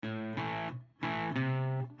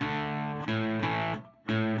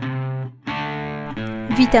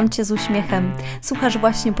Witam Cię z uśmiechem. Słuchasz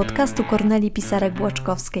właśnie podcastu Kornelii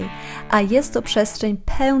Pisarek-Błaczkowskiej, a jest to przestrzeń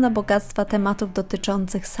pełna bogactwa tematów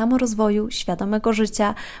dotyczących samorozwoju, świadomego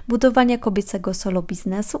życia, budowania kobiecego solo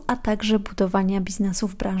biznesu, a także budowania biznesu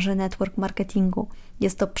w branży network marketingu.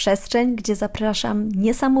 Jest to przestrzeń, gdzie zapraszam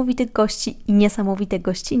niesamowitych gości i niesamowite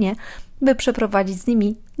gościnie, by przeprowadzić z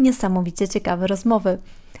nimi niesamowicie ciekawe rozmowy.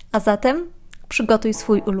 A zatem przygotuj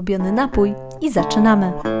swój ulubiony napój i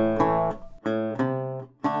zaczynamy!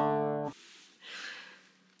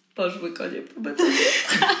 Poszły konie próby.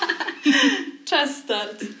 Czas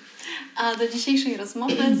start. A do dzisiejszej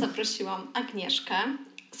rozmowy zaprosiłam Agnieszkę,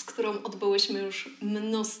 z którą odbyłyśmy już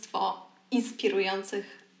mnóstwo inspirujących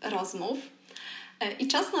rozmów. I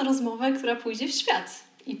czas na rozmowę, która pójdzie w świat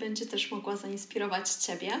i będzie też mogła zainspirować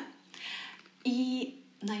Ciebie. I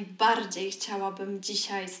najbardziej chciałabym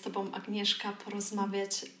dzisiaj z Tobą, Agnieszka,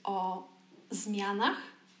 porozmawiać o zmianach,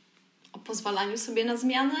 o pozwalaniu sobie na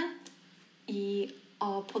zmiany i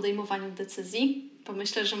o podejmowaniu decyzji, bo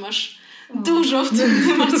myślę, że masz dużo w tym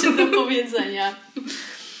temacie do powiedzenia.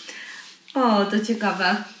 O, to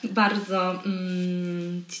ciekawe. Bardzo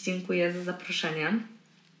Ci dziękuję za zaproszenie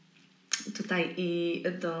tutaj i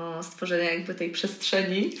do stworzenia jakby tej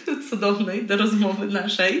przestrzeni cudownej do rozmowy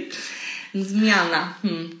naszej. Zmiana.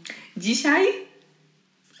 Dzisiaj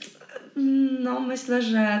myślę,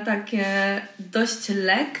 że takie dość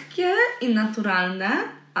lekkie i naturalne,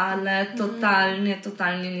 ale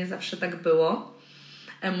totalnie nie zawsze tak było.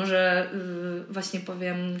 Może właśnie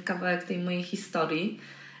powiem kawałek tej mojej historii,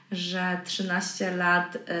 że 13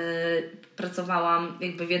 lat pracowałam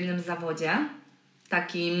jakby w jednym zawodzie,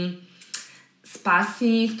 takim z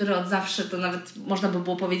pasji, który od zawsze, to nawet można by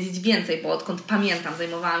było powiedzieć więcej, bo odkąd pamiętam,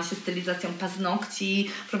 zajmowałam się stylizacją paznokci,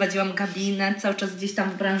 prowadziłam gabinet, cały czas gdzieś tam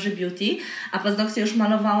w branży beauty, a paznokcie już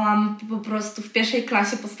malowałam po prostu w pierwszej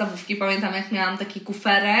klasie podstawówki. Pamiętam, jak miałam taki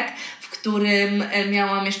kuferek, w którym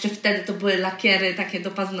miałam jeszcze wtedy, to były lakiery takie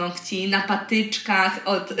do paznokci, na patyczkach,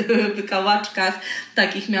 wykałaczkach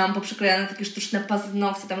takich miałam poprzyklejane takie sztuczne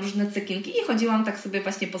paznokcie, tam różne cekinki i chodziłam tak sobie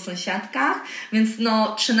właśnie po sąsiadkach, więc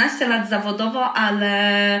 13 lat zawodowo,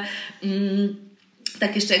 ale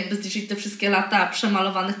tak jeszcze jakby zliczyć te wszystkie lata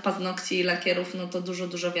przemalowanych paznokci i lakierów, to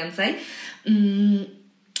dużo więcej.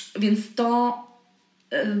 Więc to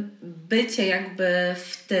bycie jakby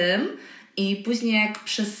w tym i później jak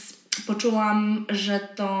poczułam, że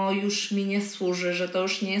to już mi nie służy, że to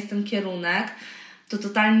już nie jest ten kierunek, to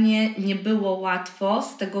totalnie nie było łatwo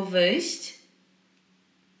z tego wyjść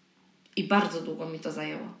i bardzo długo mi to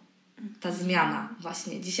zajęło. Ta zmiana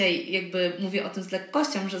właśnie. Dzisiaj jakby mówię o tym z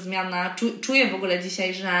lekkością, że zmiana, czuję w ogóle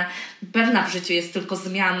dzisiaj, że pewna w życiu jest tylko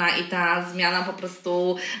zmiana i ta zmiana po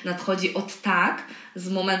prostu nadchodzi od tak, z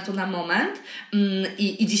momentu na moment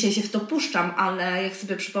i dzisiaj się w to puszczam, ale jak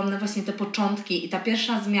sobie przypomnę właśnie te początki i ta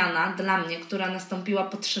pierwsza zmiana dla mnie, która nastąpiła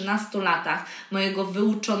po 13 latach mojego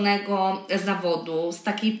wyuczonego zawodu, z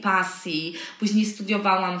takiej pasji, później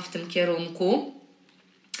studiowałam w tym kierunku,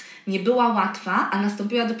 nie była łatwa, a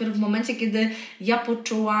nastąpiła dopiero w momencie, kiedy ja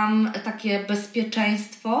poczułam takie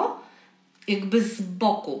bezpieczeństwo jakby z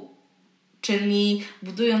boku. Czyli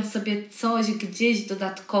budując sobie coś gdzieś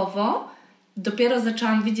dodatkowo, dopiero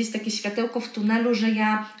zaczęłam widzieć takie światełko w tunelu, że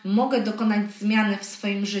ja mogę dokonać zmiany w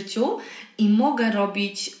swoim życiu i mogę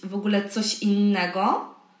robić w ogóle coś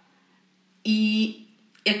innego. I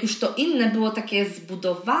jak już to inne było takie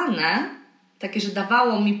zbudowane, takie, że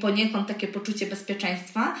dawało mi poniekąd takie poczucie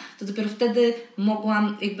bezpieczeństwa, to dopiero wtedy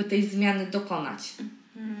mogłam jakby tej zmiany dokonać.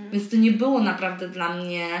 Więc to nie było naprawdę dla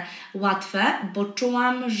mnie łatwe, bo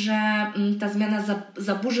czułam, że ta zmiana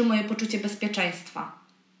zaburzy moje poczucie bezpieczeństwa.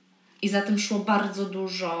 I za tym szło bardzo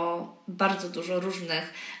dużo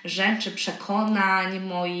różnych rzeczy, przekonań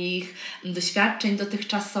moich, doświadczeń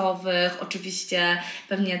dotychczasowych, oczywiście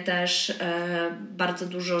pewnie też bardzo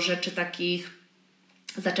dużo rzeczy takich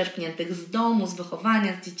zaczerpniętych z domu, z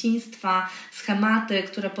wychowania, z dzieciństwa, schematy,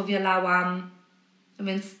 które powielałam.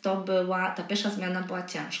 Więc ta pierwsza zmiana była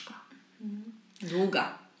ciężka.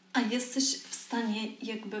 Długa. A jesteś w stanie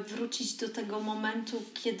jakby wrócić do tego momentu,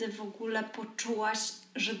 kiedy w ogóle poczułaś,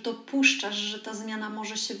 że dopuszczasz, że ta zmiana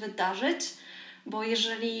może się wydarzyć? Bo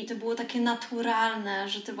jeżeli to było takie naturalne,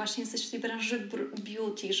 że Ty właśnie jesteś w tej branży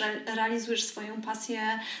beauty, że realizujesz swoją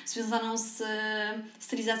pasję związaną z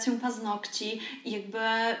stylizacją paznokci i jakby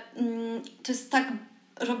to jest tak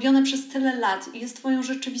robione przez tyle lat i jest Twoją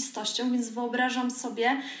rzeczywistością, więc wyobrażam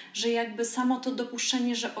sobie, że jakby samo to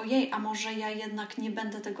dopuszczenie, że ojej, a może ja jednak nie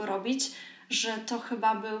będę tego robić, że to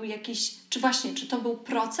chyba był jakiś, czy to był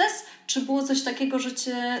proces, czy było coś takiego, że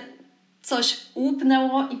Cię coś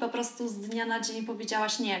łupnęło i po prostu z dnia na dzień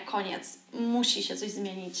powiedziałaś, nie, koniec, musi się coś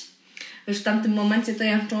zmienić. Wiesz, w tamtym momencie to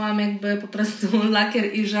ja czułam jakby po prostu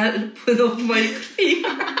lakier i żel płynął w mojej krwi.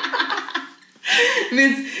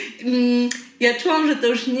 Więc ja czułam, że to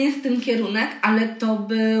już nie jest ten kierunek, ale to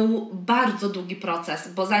był bardzo długi proces,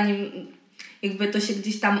 bo zanim jakby to się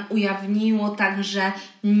gdzieś tam ujawniło, tak, że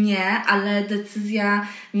nie, ale decyzja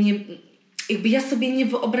nie, jakby ja sobie nie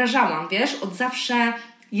wyobrażałam, wiesz,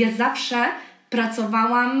 ja zawsze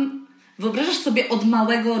pracowałam, wyobrażasz sobie od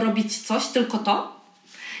małego robić coś, tylko to?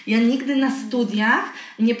 Ja nigdy na studiach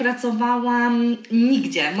nie pracowałam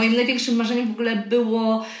nigdzie. Moim największym marzeniem w ogóle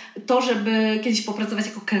było to, żeby kiedyś popracować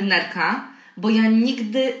jako kelnerka, bo ja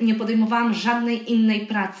nigdy nie podejmowałam żadnej innej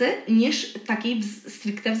pracy niż takiej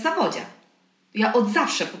stricte w zawodzie. Ja od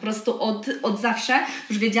zawsze, po prostu od zawsze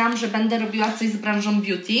już wiedziałam, że będę robiła coś z branżą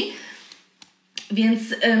beauty.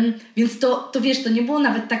 Więc to wiesz, to nie było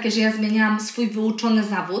nawet takie, że ja zmieniałam swój wyuczony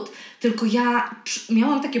zawód, tylko ja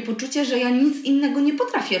miałam takie poczucie, że ja nic innego nie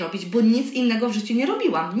potrafię robić, bo nic innego w życiu nie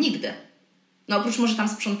robiłam. Nigdy. No oprócz może tam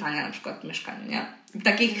sprzątania na przykład w mieszkaniu, nie?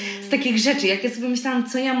 Z takich rzeczy, jak ja sobie myślałam,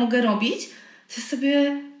 co ja mogę robić, to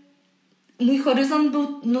sobie... Mój horyzont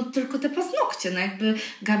był no tylko te paznokcie, no jakby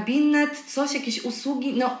gabinet, coś, jakieś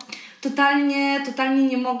usługi, no totalnie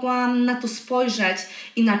nie mogłam na to spojrzeć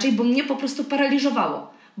inaczej, bo mnie po prostu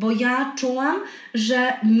paraliżowało. Bo ja czułam,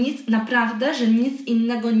 że nic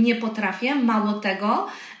innego nie potrafię, mało tego,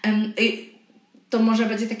 to może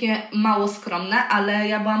będzie takie mało skromne, ale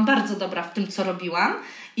ja byłam bardzo dobra w tym, co robiłam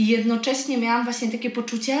i jednocześnie miałam właśnie takie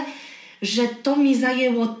poczucie, że to mi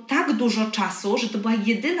zajęło tak dużo czasu, że to była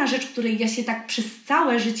jedyna rzecz, której ja się tak przez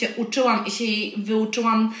całe życie uczyłam i się jej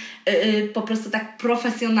wyuczyłam po prostu tak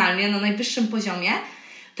profesjonalnie, na najwyższym poziomie,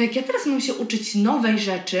 to jak ja teraz mam się uczyć nowej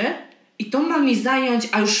rzeczy i to ma mi zająć,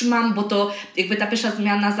 a już mam, bo to jakby ta pierwsza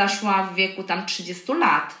zmiana zaszła w wieku tam 30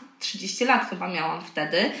 lat, 30 lat chyba miałam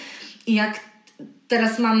wtedy i jak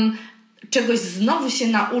teraz mam czegoś znowu się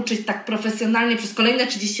nauczyć tak profesjonalnie przez kolejne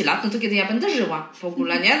 30 lat, no to kiedy ja będę żyła w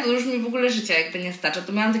ogóle, nie? To już mi w ogóle życia jakby nie starcza.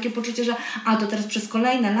 To miałam takie poczucie, że to teraz przez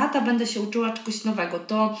kolejne lata będę się uczyła czegoś nowego.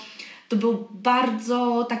 To był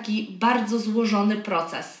bardzo złożony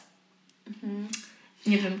proces.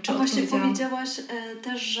 Nie wiem, czy właśnie powiedziałaś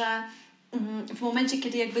też, że w momencie,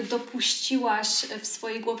 kiedy jakby dopuściłaś w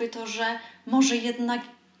swojej głowie to, że może jednak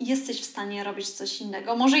jesteś w stanie robić coś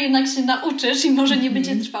innego, może jednak się nauczysz i może nie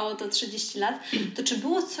będzie trwało to 30 lat, to czy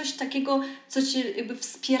było coś takiego, co Cię jakby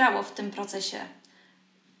wspierało w tym procesie?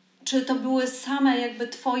 Czy to były same jakby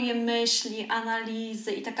Twoje myśli,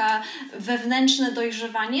 analizy i taka wewnętrzne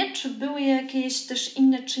dojrzewanie, czy były jakieś też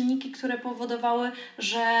inne czynniki, które powodowały,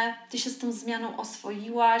 że Ty się z tą zmianą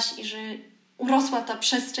oswoiłaś i że urosła ta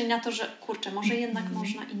przestrzeń na to, że kurczę, może jednak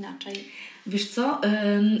można inaczej? Wiesz co,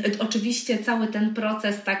 oczywiście cały ten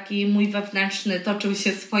proces taki mój wewnętrzny toczył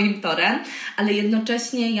się swoim torem, ale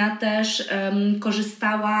jednocześnie ja też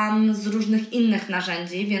korzystałam z różnych innych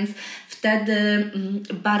narzędzi, więc wtedy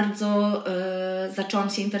bardzo zaczęłam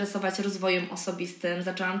się interesować rozwojem osobistym,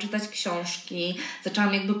 zaczęłam czytać książki,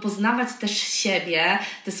 zaczęłam jakby poznawać też siebie,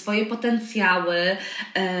 te swoje potencjały.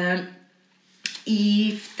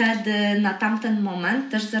 I wtedy na tamten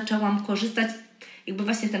moment też zaczęłam korzystać, jakby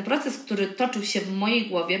właśnie ten proces, który toczył się w mojej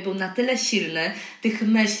głowie, był na tyle silny, tych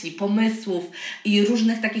myśli, pomysłów i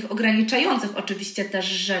różnych takich ograniczających oczywiście też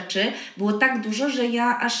rzeczy, było tak dużo, że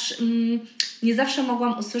ja aż nie zawsze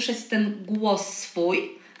mogłam usłyszeć ten głos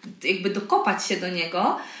swój, jakby dokopać się do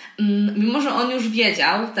niego, mimo że on już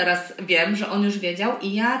wiedział, teraz wiem, że on już wiedział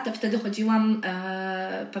i ja wtedy chodziłam,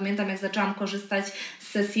 pamiętam jak zaczęłam korzystać z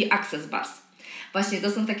sesji Access Bars. Właśnie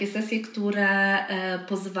to są takie sesje, które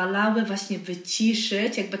pozwalały właśnie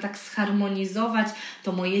wyciszyć, jakby tak zharmonizować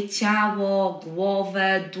to moje ciało,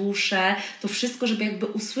 głowę, duszę, to wszystko, żeby jakby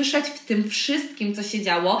usłyszeć w tym wszystkim, co się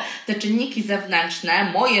działo, te czynniki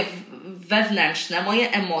zewnętrzne, moje wewnętrzne,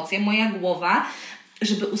 moje emocje, moja głowa,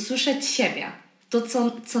 żeby usłyszeć siebie. To,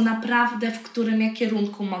 co naprawdę, w którym ja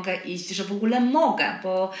kierunku mogę iść, że w ogóle mogę,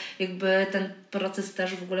 bo jakby ten proces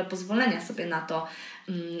też w ogóle pozwolenia sobie na to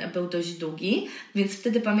był dość długi, więc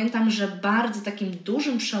wtedy pamiętam, że bardzo takim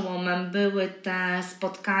dużym przełomem były te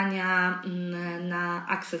spotkania na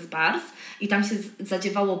Access Bars i tam się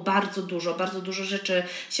zadziewało bardzo dużo rzeczy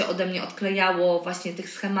się ode mnie odklejało, właśnie tych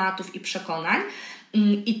schematów i przekonań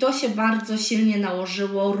i to się bardzo silnie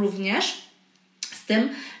nałożyło również z tym,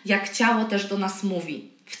 jak ciało też do nas mówi.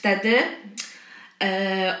 Wtedy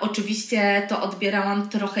oczywiście to odbierałam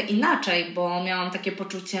trochę inaczej, bo miałam takie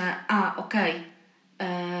poczucie,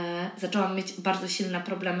 zaczęłam mieć bardzo silne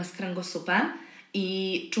problemy z kręgosłupem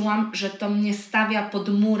i czułam, że to mnie stawia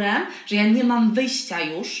pod murem, że ja nie mam wyjścia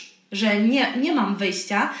już, że nie mam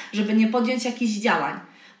wyjścia, żeby nie podjąć jakichś działań,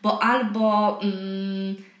 bo albo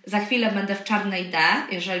za chwilę będę w czarnej D,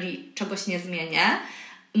 jeżeli czegoś nie zmienię,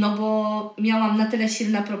 no bo miałam na tyle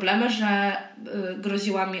silne problemy, że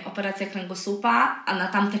groziła mi operacja kręgosłupa, a na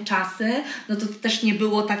tamte czasy, no to też nie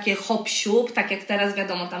było takie hop-siup, tak jak teraz,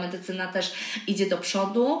 wiadomo, ta medycyna też idzie do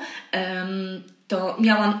przodu. To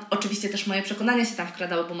miałam, oczywiście też moje przekonania się tam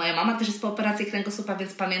wkradały, bo moja mama też jest po operacji kręgosłupa,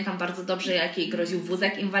 więc pamiętam bardzo dobrze, jak jej groził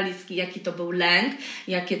wózek inwalidzki, jaki to był lęk,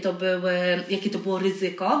 jakie to było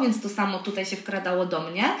ryzyko, więc to samo tutaj się wkradało do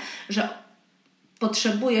mnie, że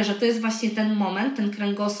potrzebuję, że to jest właśnie ten moment, ten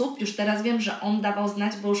kręgosłup, już teraz wiem, że on dawał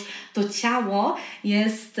znać, bo już to ciało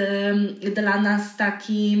jest dla nas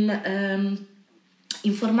takim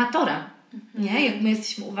informatorem. Nie? Jak my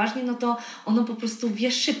jesteśmy uważni, no to ono po prostu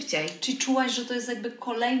wie szybciej. Czyli czułaś, że to jest jakby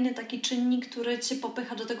kolejny taki czynnik, który Cię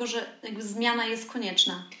popycha do tego, że jakby zmiana jest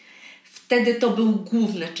konieczna. Wtedy to był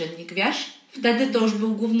główny czynnik, wiesz? Wtedy to już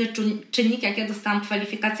był główny czynnik, jak ja dostałam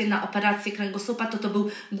kwalifikację na operację kręgosłupa, to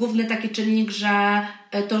był główny taki czynnik, że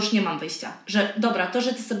to już nie mam wyjścia. Że dobra, to,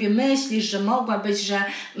 że Ty sobie myślisz, że mogłabyś, że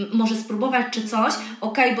może spróbować czy coś,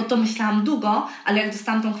 okej, bo to myślałam długo, ale jak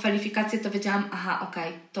dostałam tą kwalifikację, to wiedziałam,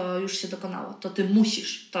 to już się dokonało, to Ty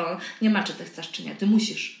musisz, to nie ma czy Ty chcesz czy nie, Ty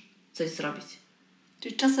musisz coś zrobić.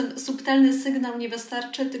 Czyli czasem subtelny sygnał nie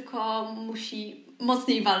wystarczy, tylko musi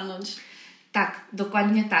mocniej walnąć. Tak,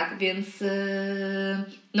 dokładnie tak, więc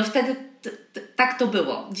no wtedy tak to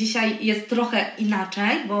było. Dzisiaj jest trochę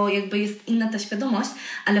inaczej, bo jakby jest inna ta świadomość,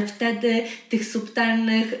 ale wtedy tych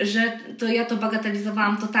subtelnych, że to ja to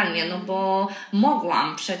bagatelizowałam totalnie, no bo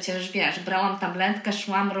mogłam przecież, wiesz, brałam tabletkę,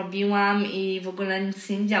 szłam, robiłam i w ogóle nic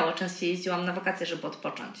się nie działo. Częściej jeździłam na wakacje, żeby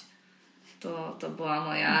odpocząć. To była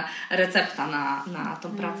moja recepta na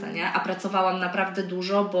tą pracę, nie? A pracowałam naprawdę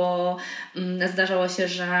dużo, bo zdarzało się,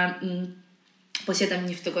 że po 7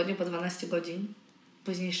 dni w tygodniu, po 12 godzin,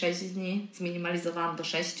 później 6 dni, zminimalizowałam do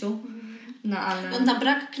 6. No ale... No, na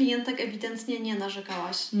brak klientek ewidentnie nie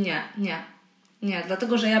narzekałaś. Nie,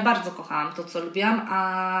 dlatego, że ja bardzo kochałam to, co lubiłam,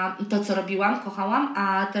 a to, co robiłam, kochałam,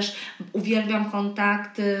 a też uwielbiam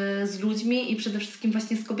kontakt z ludźmi i przede wszystkim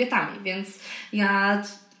właśnie z kobietami, więc ja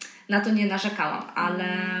na to nie narzekałam, ale...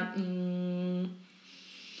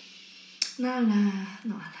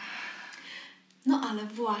 No ale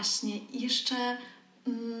właśnie, jeszcze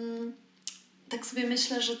tak sobie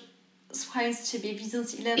myślę, że słuchając Ciebie,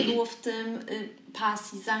 widząc ile było w tym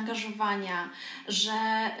pasji, zaangażowania, że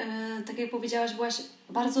tak jak powiedziałaś, byłaś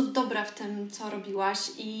bardzo dobra w tym, co robiłaś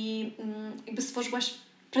i jakby stworzyłaś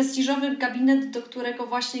prestiżowy gabinet, do którego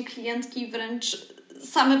właśnie klientki wręcz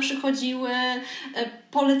same przychodziły,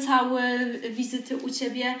 polecały wizyty u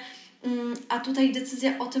Ciebie. A tutaj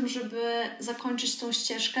decyzja o tym, żeby zakończyć tą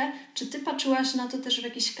ścieżkę. Czy Ty patrzyłaś na to też w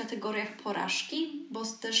jakichś kategoriach porażki? Bo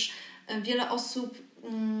też wiele osób,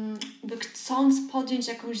 by chcąc podjąć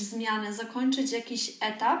jakąś zmianę, zakończyć jakiś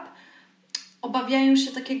etap, obawiają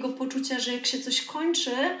się takiego poczucia, że jak się coś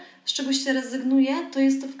kończy, z czegoś się rezygnuje, to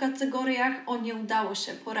jest to w kategoriach nie udało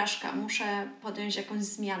się, porażka, muszę podjąć jakąś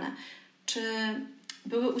zmianę. Czy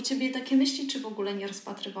były u Ciebie takie myśli, czy w ogóle nie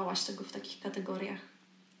rozpatrywałaś tego w takich kategoriach?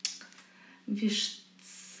 Wiesz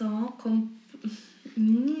co,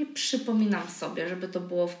 nie przypominam sobie, żeby to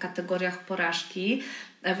było w kategoriach porażki,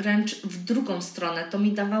 wręcz w drugą stronę. To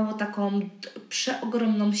mi dawało taką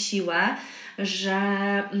przeogromną siłę, że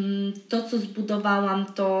to, co zbudowałam,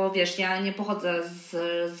 to wiesz, ja nie pochodzę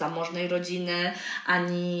z zamożnej rodziny,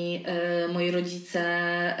 ani moi rodzice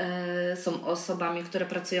są osobami, które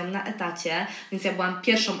pracują na etacie, więc ja byłam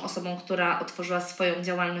pierwszą osobą, która otworzyła swoją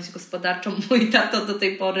działalność gospodarczą. Mój tato do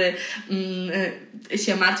tej pory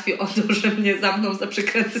się martwi o to, że mnie zamkną za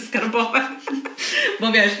przekręty skarbowe,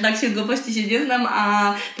 bo wiesz, na księgowości się nie znam,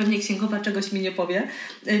 a pewnie księgowa czegoś mi nie powie,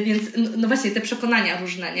 więc no właśnie te przekonania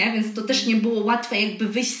różne, nie? Więc to też nie było łatwe jakby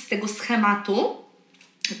wyjść z tego schematu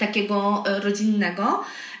takiego rodzinnego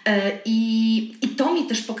i to mi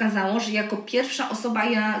też pokazało, że jako pierwsza osoba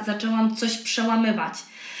ja zaczęłam coś przełamywać.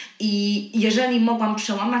 I jeżeli mogłam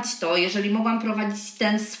przełamać to, jeżeli mogłam prowadzić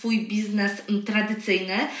ten swój biznes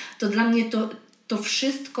tradycyjny, to dla mnie to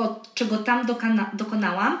wszystko, czego tam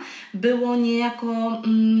dokonałam, było niejako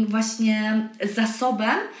właśnie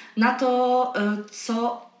zasobem na to,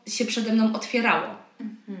 co się przede mną otwierało.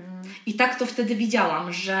 I tak to wtedy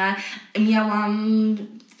widziałam, że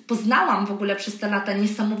poznałam w ogóle przez te lata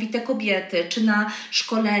niesamowite kobiety, czy na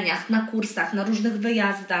szkoleniach, na kursach, na różnych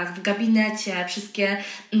wyjazdach, w gabinecie, wszystkie.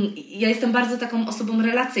 Ja jestem bardzo taką osobą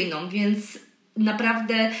relacyjną, więc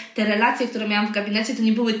naprawdę te relacje, które miałam w gabinecie, to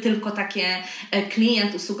nie były tylko takie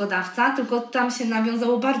klient, usługodawca, tylko tam się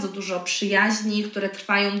nawiązało bardzo dużo przyjaźni, które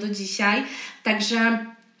trwają do dzisiaj. Także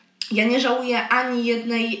Ja nie żałuję ani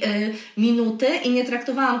jednej minuty i nie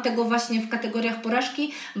traktowałam tego właśnie w kategoriach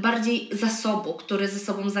porażki, bardziej zasobu, który ze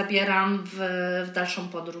sobą zabieram w dalszą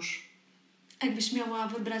podróż. Jakbyś miała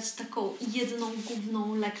wybrać taką jedną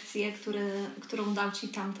główną lekcję, którą dał Ci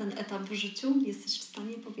tamten etap w życiu, jesteś w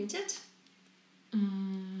stanie powiedzieć?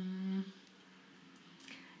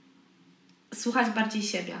 Słuchać bardziej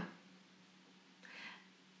siebie.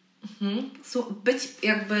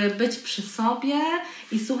 Być przy sobie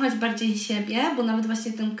i słuchać bardziej siebie, bo nawet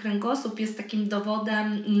właśnie ten kręgosłup jest takim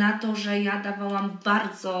dowodem na to, że ja dawałam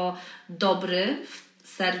bardzo dobry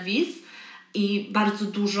serwis i bardzo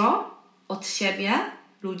dużo od siebie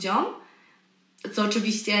ludziom, co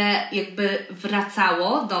oczywiście jakby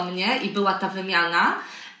wracało do mnie i była ta wymiana.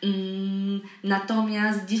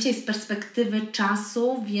 Natomiast dzisiaj z perspektywy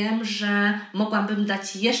czasu wiem, że mogłabym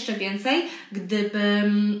dać jeszcze więcej,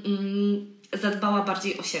 gdybym zadbała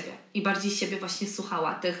bardziej o siebie i bardziej siebie właśnie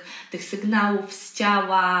słuchała, tych sygnałów z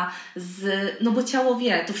ciała, no bo ciało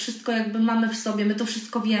wie, to wszystko jakby mamy w sobie, my to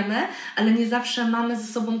wszystko wiemy, ale nie zawsze mamy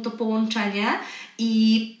ze sobą to połączenie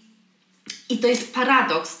i to jest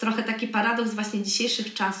paradoks, trochę taki paradoks właśnie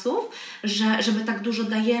dzisiejszych czasów, że my tak dużo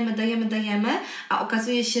dajemy, a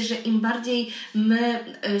okazuje się, że im bardziej my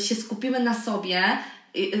się skupimy na sobie,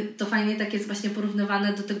 to fajnie tak jest właśnie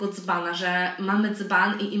porównywane do tego dzbana, że mamy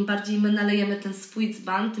dzban i im bardziej my nalejemy ten swój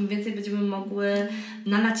dzban, tym więcej będziemy mogły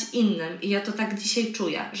nalać innym. I ja to tak dzisiaj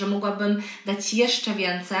czuję, że mogłabym dać jeszcze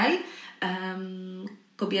więcej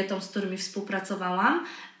kobietom, z którymi współpracowałam,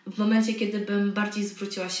 w momencie, kiedy bym bardziej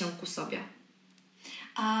zwróciła się ku sobie.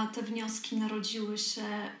 A te wnioski narodziły się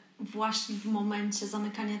właśnie w momencie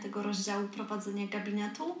zamykania tego rozdziału prowadzenia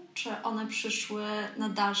gabinetu? Czy one przyszły na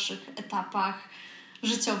dalszych etapach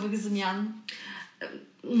życiowych zmian?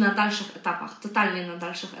 Na dalszych etapach, totalnie na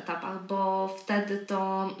dalszych etapach, bo wtedy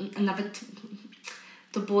to nawet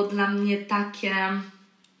to było dla mnie takie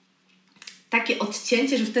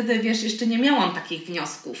odcięcie, że wtedy, wiesz, jeszcze nie miałam takich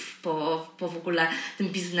wniosków po w ogóle tym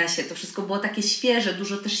biznesie. To wszystko było takie świeże,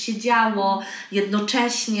 dużo też się działo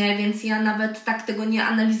jednocześnie, więc ja nawet tak tego nie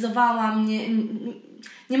analizowałam,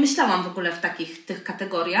 nie myślałam w ogóle w tych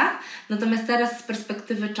kategoriach. Natomiast teraz z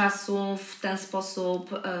perspektywy czasu w ten sposób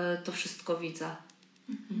to wszystko widzę.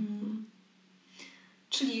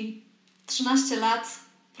 Czyli 13 lat,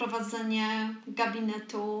 prowadzenie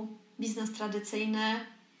gabinetu, biznes tradycyjny,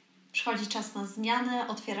 przychodzi czas na zmiany,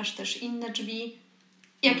 otwierasz też inne drzwi.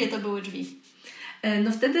 Jakie to były drzwi?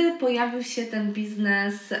 No wtedy pojawił się ten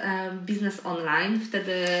biznes online.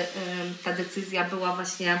 Wtedy ta decyzja była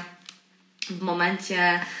właśnie w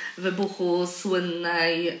momencie wybuchu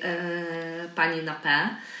słynnej pani na P.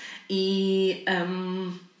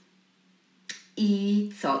 I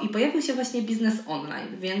pojawił się właśnie biznes online,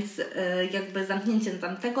 więc jakby zamknięcie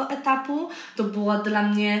tamtego etapu to była dla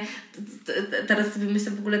mnie, teraz sobie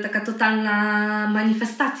myślę, w ogóle taka totalna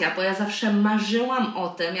manifestacja, bo ja zawsze marzyłam o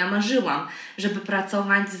tym, żeby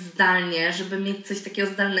pracować zdalnie, żeby mieć coś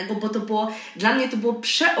takiego zdalnego, bo to było, dla mnie to było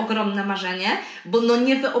przeogromne marzenie, bo no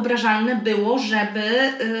niewyobrażalne było,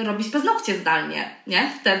 żeby robić paznokcie zdalnie,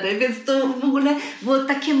 nie? Wtedy, więc to w ogóle było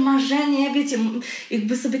takie marzenie, wiecie,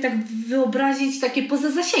 jakby sobie tak wyobrazić takie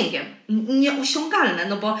poza zasięgiem, nieosiągalne,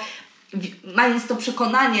 no bo mając to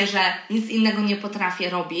przekonanie, że nic innego nie potrafię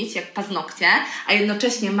robić jak paznokcie, a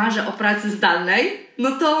jednocześnie marzę o pracy zdalnej,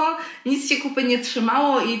 no to nic się kupy nie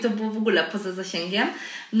trzymało i to było w ogóle poza zasięgiem.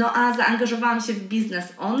 No a zaangażowałam się w biznes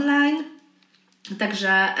online,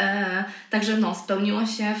 także no, spełniło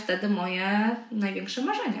się wtedy moje największe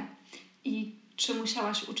marzenie. I czy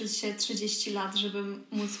musiałaś uczyć się 30 lat, żeby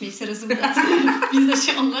móc mieć rezultaty w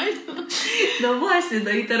biznesie online? No właśnie,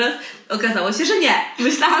 no i teraz okazało się, że nie.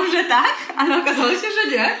 Myślałam, że tak, ale okazało się,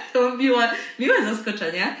 że nie. To miłe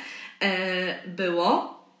zaskoczenie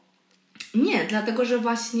było. Nie, dlatego, że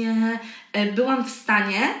właśnie byłam w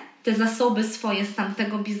stanie te zasoby swoje z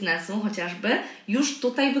tamtego biznesu chociażby już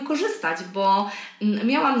tutaj wykorzystać, bo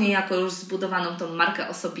miałam niejako już zbudowaną tą markę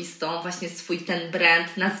osobistą, właśnie swój ten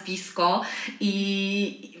brand, nazwisko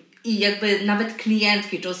i jakby nawet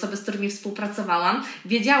klientki czy osoby, z którymi współpracowałam,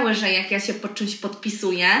 wiedziały, że jak ja się pod czymś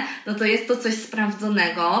podpisuję, no to jest to coś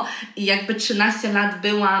sprawdzonego i jakby 13 lat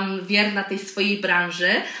byłam wierna tej swojej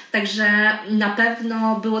branży, także na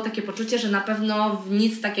pewno było takie poczucie, że na pewno w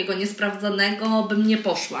nic takiego niesprawdzonego bym nie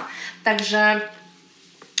poszła. Także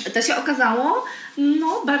to się okazało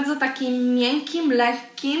no bardzo takim miękkim,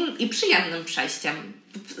 lekkim i przyjemnym przejściem.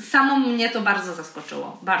 Samo mnie to bardzo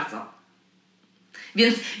zaskoczyło, bardzo.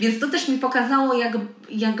 Więc to też mi pokazało,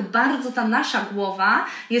 jak bardzo ta nasza głowa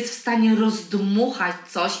jest w stanie rozdmuchać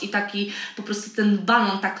coś i taki po prostu ten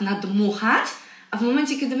balon tak nadmuchać, a w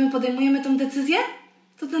momencie, kiedy my podejmujemy tę decyzję,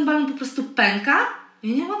 to ten balon po prostu pęka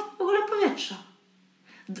i nie ma tam w ogóle powietrza.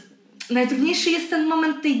 Najtrudniejszy jest ten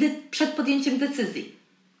moment przed podjęciem decyzji.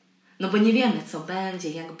 No bo nie wiemy, co będzie,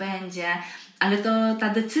 jak będzie, ale ta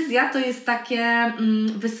decyzja to jest takie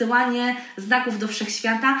wysyłanie znaków do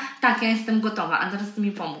wszechświata. Tak, ja jestem gotowa, a teraz ty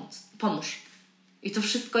mi pomóż. I to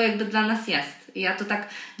wszystko jakby dla nas jest. I ja to tak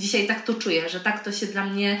dzisiaj tak to czuję, że tak to się dla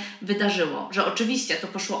mnie wydarzyło. Że oczywiście to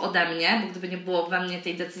poszło ode mnie, bo gdyby nie było we mnie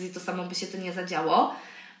tej decyzji, to samo by się to nie zadziało.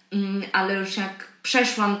 Ale już jak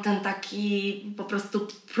przeszłam ten taki po prostu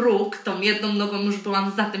próg, tą jedną nogą już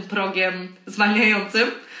byłam za tym progiem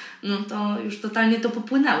zwalniającym, no to już totalnie to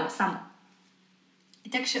popłynęło samo. I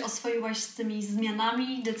tak się oswoiłaś z tymi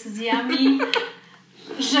zmianami, decyzjami,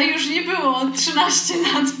 że już nie było 13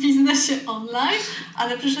 lat w biznesie online,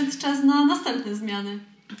 ale przyszedł czas na następne zmiany.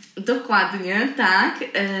 Dokładnie, tak.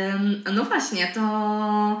 No właśnie,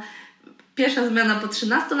 to pierwsza zmiana po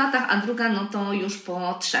 13 latach, a druga no to już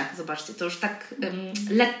po 3. Zobaczcie, to już tak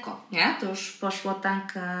lekko, nie? To już poszło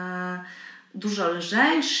tak dużo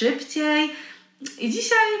lżej, szybciej. I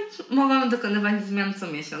dzisiaj mogłam dokonywać zmian co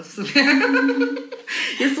miesiąc w sumie.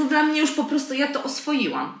 Jest to dla mnie już po prostu, ja to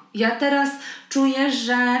oswoiłam. Ja teraz czuję,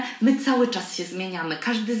 że my cały czas się zmieniamy.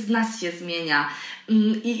 Każdy z nas się zmienia.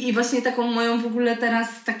 I właśnie taką moją w ogóle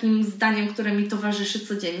teraz takim zdaniem, które mi towarzyszy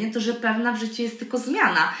codziennie, to że pewna w życiu jest tylko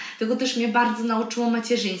zmiana. Tego też mnie bardzo nauczyło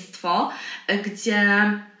macierzyństwo,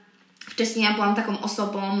 gdzie wcześniej ja byłam taką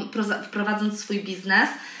osobą, prowadząc swój biznes,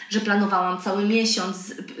 że planowałam cały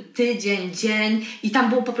miesiąc, tydzień, dzień i tam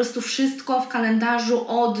było po prostu wszystko w kalendarzu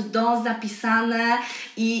od do zapisane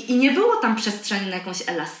i nie było tam przestrzeni na jakąś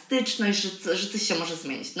elastyczność, że coś się może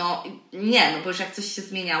zmienić. No nie, no bo już jak coś się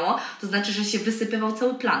zmieniało, to znaczy, że się wysypywał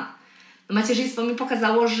cały plan. Macierzyństwo mi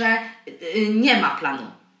pokazało, że nie ma planu,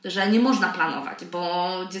 że nie można planować,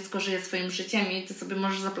 bo dziecko żyje swoim życiem i ty sobie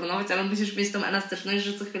możesz zaplanować, ale musisz mieć tą elastyczność,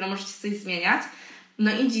 że co chwilę może się coś zmieniać.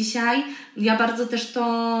 No i dzisiaj ja bardzo też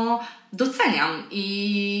to doceniam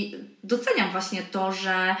i doceniam właśnie to,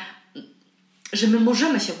 że my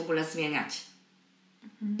możemy się w ogóle zmieniać.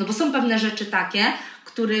 No bo są pewne rzeczy takie,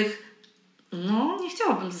 których no nie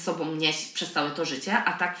chciałabym ze sobą nieść przez całe to życie,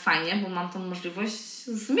 a tak fajnie, bo mam tą możliwość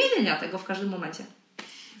zmienienia tego w każdym momencie.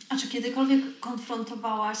 A czy kiedykolwiek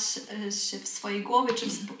konfrontowałaś się w swojej głowie, czy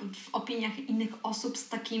w opiniach innych osób z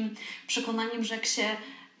takim przekonaniem, że jak się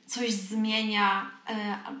coś zmienia,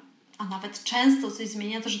 a nawet często coś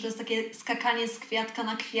zmienia, to że to jest takie skakanie z kwiatka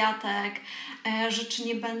na kwiatek, że czy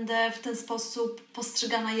nie będę w ten sposób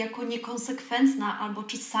postrzegana jako niekonsekwentna, albo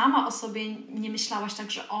czy sama o sobie nie myślałaś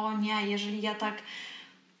tak, że o nie, jeżeli ja tak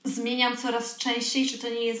zmieniam coraz częściej, czy to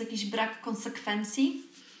nie jest jakiś brak konsekwencji?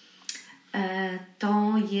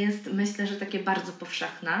 To jest, myślę, że takie bardzo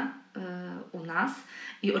powszechne u nas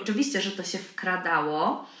i oczywiście, że to się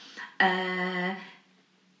wkradało.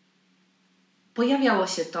 Pojawiało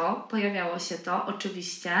się to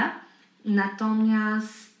oczywiście,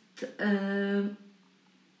 natomiast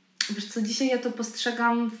wiesz co, dzisiaj ja to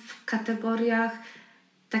postrzegam w kategoriach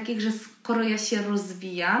takich, że skoro ja się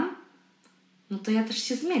rozwijam, no to ja też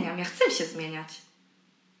się zmieniam, ja chcę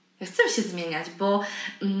się zmieniać, bo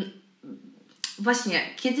właśnie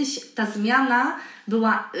kiedyś ta zmiana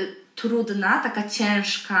była trudna, taka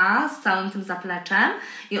ciężka z całym tym zapleczem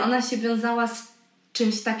i ona się wiązała z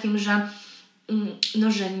czymś takim, że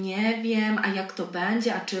no, że nie wiem, a jak to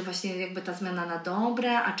będzie, a czy właśnie jakby ta zmiana na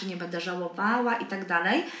dobre, a czy nie będę żałowała i tak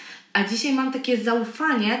dalej. A dzisiaj mam takie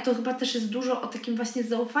zaufanie, to chyba też jest dużo o takim właśnie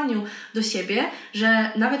zaufaniu do siebie,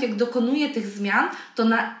 że nawet jak dokonuję tych zmian, to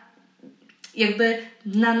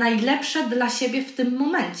na najlepsze dla siebie w tym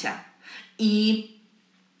momencie. I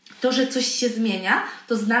to, że coś się zmienia,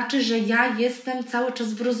 to znaczy, że ja jestem cały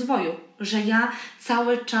czas w rozwoju, że ja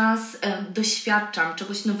cały czas doświadczam,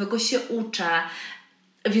 czegoś nowego się uczę,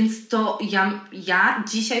 więc to ja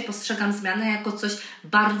dzisiaj postrzegam zmianę jako coś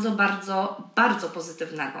bardzo, bardzo, bardzo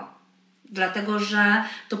pozytywnego. Dlatego, że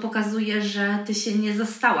to pokazuje, że ty się nie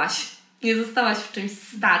zostałaś w czymś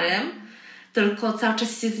starym, tylko cały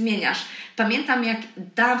czas się zmieniasz. Pamiętam, jak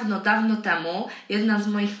dawno temu jedna z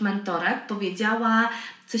moich mentorek powiedziała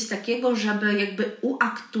coś takiego, żeby jakby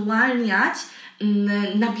uaktualniać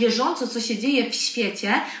na bieżąco, co się dzieje w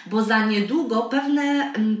świecie, bo za niedługo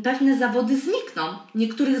pewne zawody znikną.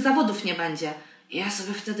 Niektórych zawodów nie będzie. I ja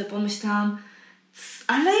sobie wtedy pomyślałam,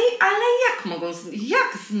 ale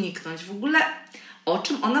jak zniknąć? W ogóle o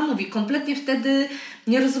czym ona mówi? Kompletnie wtedy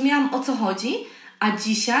nie rozumiałam, o co chodzi, a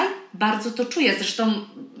dzisiaj bardzo to czuję. Zresztą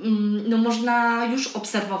no, można już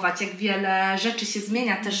obserwować, jak wiele rzeczy się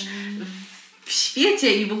zmienia też w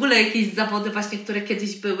świecie i w ogóle jakieś zawody właśnie, które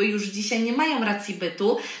kiedyś były, już dzisiaj nie mają racji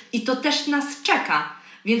bytu i to też nas czeka.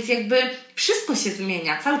 Więc jakby wszystko się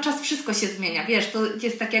zmienia, cały czas wszystko się zmienia. Wiesz, to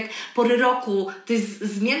jest tak jak pory roku, to jest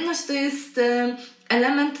zmienność, to jest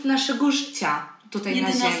element naszego życia tutaj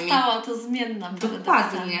na Ziemi. Jedyna stała to zmienna.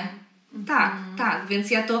 Dokładnie. Tak, tak.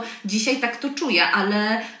 Więc ja to dzisiaj tak to czuję,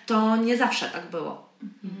 ale to nie zawsze tak było.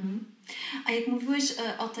 A jak mówiłeś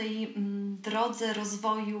o tej drodze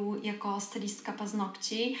rozwoju jako stylistka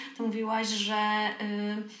paznokci, to mówiłaś, że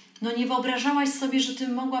no nie wyobrażałaś sobie, że ty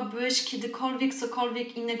mogłabyś kiedykolwiek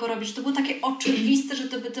cokolwiek innego robić. Że to było takie oczywiste, że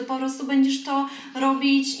ty po prostu będziesz to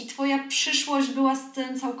robić i twoja przyszłość była z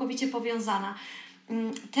tym całkowicie powiązana.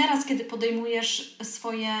 Teraz, kiedy podejmujesz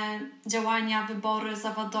swoje działania, wybory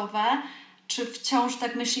zawodowe, czy wciąż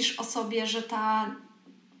tak myślisz o sobie, że ta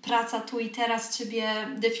praca tu i teraz ciebie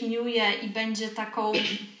definiuje i będzie taką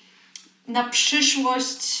na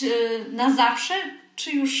przyszłość, na zawsze?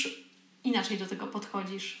 Czy już inaczej do tego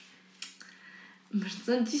podchodzisz? Wiesz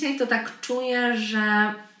co, dzisiaj to tak czuję,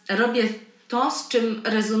 że robię to, z czym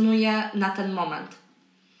rezonuję na ten moment.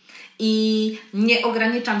 I nie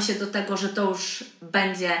ograniczam się do tego, że to już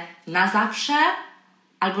będzie na zawsze,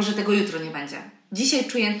 albo że tego jutro nie będzie. Dzisiaj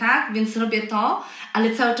czuję tak, więc robię to,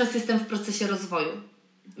 ale cały czas jestem w procesie rozwoju.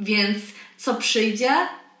 Więc co przyjdzie,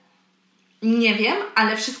 nie wiem,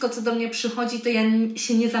 ale wszystko, co do mnie przychodzi, to ja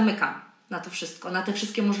się nie zamykam na to wszystko, na te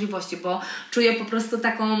wszystkie możliwości, bo czuję po prostu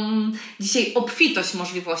taką dzisiaj obfitość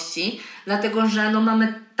możliwości, dlatego że no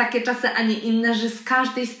mamy takie czasy, a nie inne, że z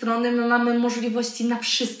każdej strony my mamy możliwości na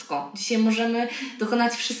wszystko. Dzisiaj możemy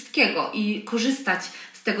dokonać wszystkiego i korzystać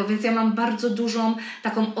z tego, więc ja mam bardzo dużą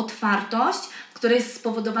taką otwartość, która jest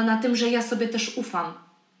spowodowana tym, że ja sobie też ufam.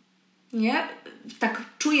 Nie? Tak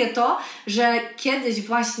czuję to, że kiedyś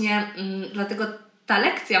właśnie, dlatego ta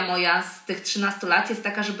lekcja moja z tych 13 lat jest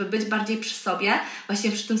taka, żeby być bardziej przy sobie,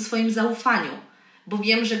 właśnie przy tym swoim zaufaniu. Bo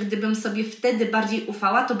wiem, że gdybym sobie wtedy bardziej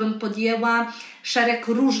ufała, to bym podjęła szereg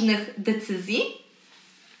różnych decyzji,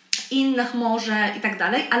 innych może i tak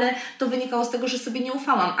dalej, ale to wynikało z tego, że sobie nie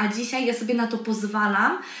ufałam, a dzisiaj ja sobie na to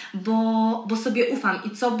pozwalam, bo sobie ufam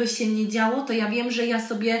i co by się nie działo, to ja wiem, że ja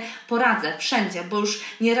sobie poradzę wszędzie, bo już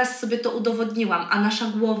nieraz sobie to udowodniłam, a nasza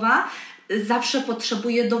głowa zawsze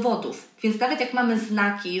potrzebuje dowodów, więc nawet jak mamy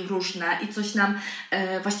znaki różne i coś nam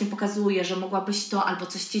właśnie pokazuje, że mogłabyś to, albo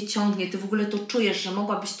coś Cię ciągnie, Ty w ogóle to czujesz, że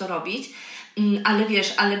mogłabyś to robić, ale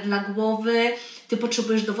wiesz, ale dla głowy Ty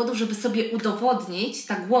potrzebujesz dowodów, żeby sobie udowodnić,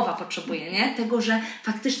 ta głowa potrzebuje, nie? Tego, że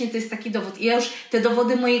faktycznie to jest taki dowód. I ja już te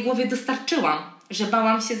dowody mojej głowie dostarczyłam, że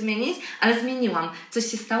bałam się zmienić, ale zmieniłam.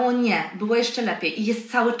 Coś się stało? Nie. Było jeszcze lepiej. I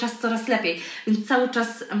jest cały czas coraz lepiej. Więc cały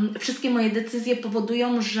czas wszystkie moje decyzje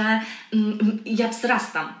powodują, że ja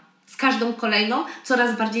wzrastam. Z każdą kolejną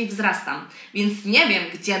coraz bardziej wzrastam. Więc nie wiem,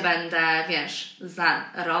 gdzie będę, wiesz, za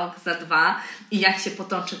rok, za 2 i jak się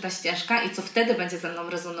potoczy ta ścieżka i co wtedy będzie ze mną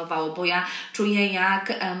rezonowało, bo ja czuję,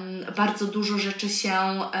 jak bardzo dużo rzeczy się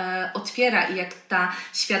otwiera i jak ta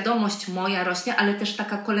świadomość moja rośnie, ale też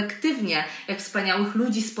taka kolektywnie, jak wspaniałych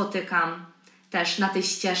ludzi spotykam też na tej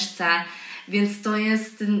ścieżce, więc to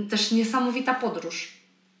jest też niesamowita podróż.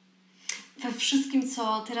 We wszystkim,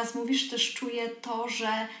 co teraz mówisz, też czuję to,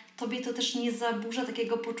 że Tobie to też nie zaburza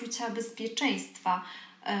takiego poczucia bezpieczeństwa,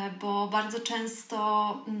 bo bardzo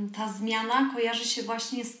często ta zmiana kojarzy się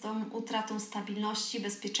właśnie z tą utratą stabilności,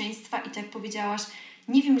 bezpieczeństwa i tak jak powiedziałaś,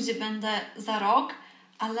 nie wiem, gdzie będę za rok,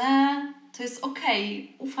 ale to jest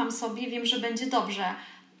okej, ufam sobie, wiem, że będzie dobrze.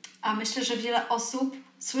 A myślę, że wiele osób,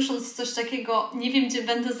 słysząc coś takiego, nie wiem, gdzie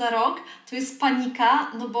będę za rok, to jest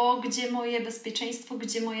panika, no bo gdzie moje bezpieczeństwo,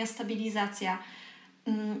 gdzie moja stabilizacja?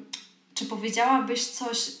 Czy powiedziałabyś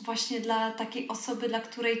coś właśnie dla takiej osoby, dla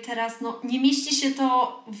której teraz nie mieści się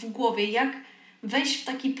to w głowie? Jak wejść w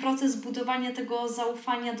taki proces budowania tego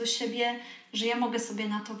zaufania do siebie, że ja mogę sobie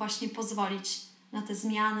na to właśnie pozwolić, na te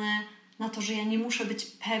zmiany, na to, że ja nie muszę być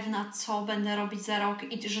pewna, co będę robić za rok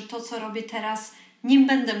i że to, co robię teraz, nie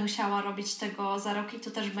będę musiała robić tego za rok i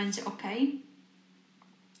to też będzie okej?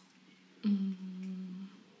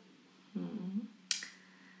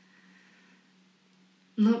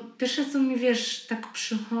 No, pierwsze, co mi, wiesz, tak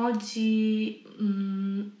przychodzi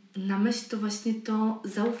na myśl, to właśnie to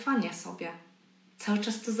zaufanie sobie. Cały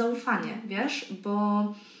czas to zaufanie, wiesz, bo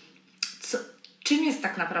czym jest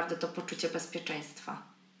tak naprawdę to poczucie bezpieczeństwa?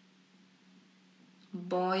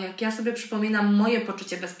 Bo jak ja sobie przypominam moje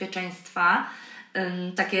poczucie bezpieczeństwa,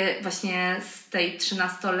 takie właśnie z tej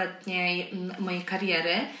 13-letniej mojej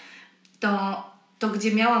kariery, to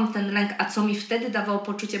gdzie miałam ten lęk, a co mi wtedy dawało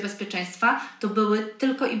poczucie bezpieczeństwa, to były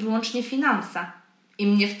tylko i wyłącznie finanse. I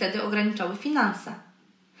mnie wtedy ograniczały finanse.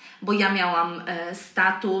 Bo ja miałam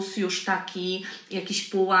status już taki, jakiś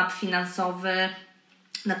pułap finansowy,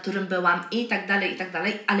 na którym byłam i tak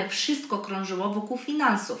dalej, ale wszystko krążyło wokół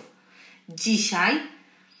finansów. Dzisiaj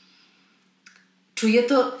czuję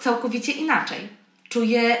to całkowicie inaczej.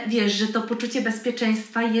 Czuję, wiesz, że to poczucie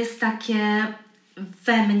bezpieczeństwa jest takie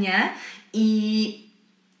we mnie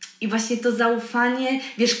i właśnie to zaufanie,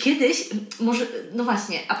 wiesz, kiedyś, może, no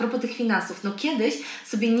właśnie, a propos tych finansów, no kiedyś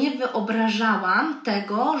sobie nie wyobrażałam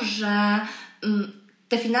tego, że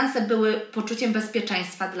te finanse były poczuciem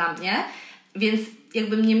bezpieczeństwa dla mnie, więc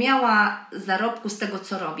jakbym nie miała zarobku z tego,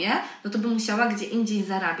 co robię, no to bym musiała gdzie indziej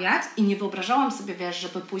zarabiać i nie wyobrażałam sobie, wiesz,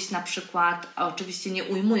 żeby pójść na przykład, oczywiście nie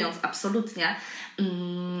ujmując absolutnie,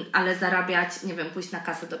 ale zarabiać, nie wiem, pójść na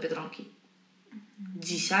kasę do Biedronki.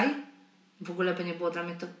 Dzisiaj w ogóle by nie było dla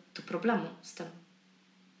mnie to problemu z tym.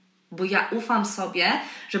 Bo ja ufam sobie,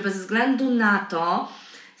 że bez względu na to,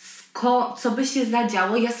 co by się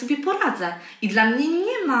zadziało, ja sobie poradzę. I dla mnie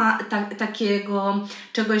nie ma takiego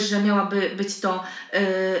czegoś, że miałaby być to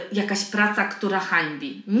jakaś praca, która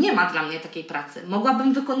hańbi. Nie ma dla mnie takiej pracy.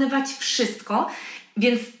 Mogłabym wykonywać wszystko,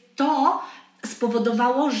 więc to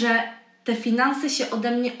spowodowało, że te finanse się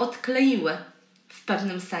ode mnie odkleiły w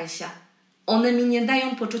pewnym sensie. One mi nie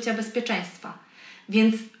dają poczucia bezpieczeństwa.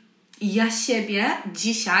 Więc ja siebie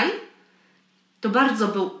dzisiaj, to bardzo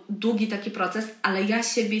był długi taki proces, ale ja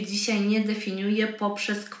siebie dzisiaj nie definiuję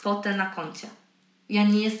poprzez kwotę na koncie. Ja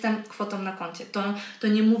nie jestem kwotą na koncie. To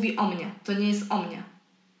nie mówi o mnie. To nie jest o mnie.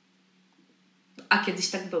 A kiedyś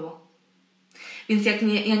tak było. Więc jak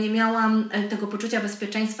ja nie miałam tego poczucia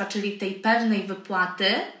bezpieczeństwa, czyli tej pewnej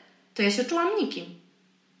wypłaty, to ja się czułam nikim.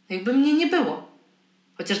 Jakby mnie nie było.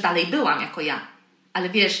 Chociaż dalej byłam jako ja. Ale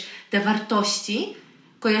wiesz, te wartości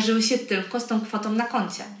kojarzyły się tylko z tą kwotą na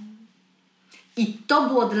koncie. I to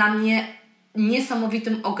było dla mnie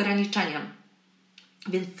niesamowitym ograniczeniem.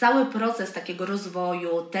 Więc cały proces takiego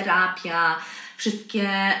rozwoju, terapia, wszystkie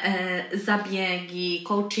zabiegi,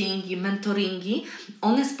 coachingi, mentoringi,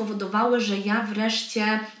 one spowodowały, że ja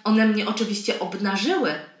wreszcie, one mnie oczywiście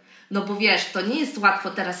obnażyły. No bo wiesz, to nie jest łatwo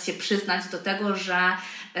teraz się przyznać do tego, że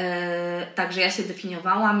tak, że ja się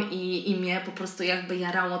definiowałam i mnie po prostu jakby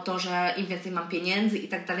jarało to, że im więcej mam pieniędzy i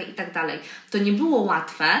tak dalej. To nie było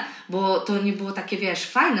łatwe, bo to nie było takie, wiesz,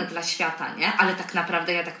 fajne dla świata, nie? Ale tak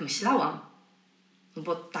naprawdę ja tak myślałam.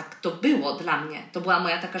 Bo tak to było dla mnie. To była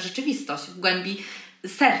moja taka rzeczywistość w głębi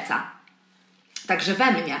serca. Także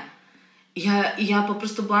we mnie. Ja po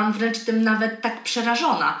prostu byłam wręcz tym nawet tak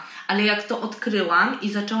przerażona. Ale jak to odkryłam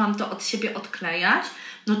i zaczęłam to od siebie odklejać,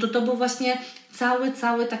 no to był właśnie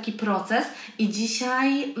cały taki proces i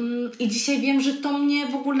dzisiaj wiem, że to mnie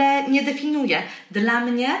w ogóle nie definiuje. Dla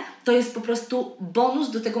mnie to jest po prostu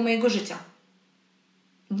bonus do tego mojego życia.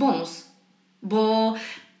 Bonus. Bo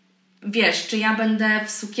wiesz, czy ja będę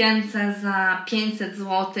w sukience za 500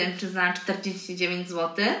 zł, czy za 49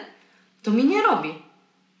 zł, to mi nie robi.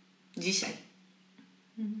 Dzisiaj.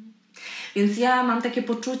 Więc ja mam takie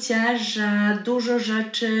poczucie, że dużo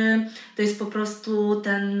rzeczy to jest po prostu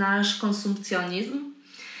ten nasz konsumpcjonizm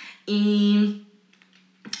i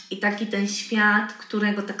taki ten świat,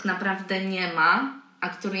 którego tak naprawdę nie ma, a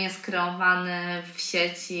który jest kreowany w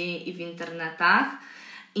sieci i w internetach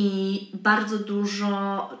i bardzo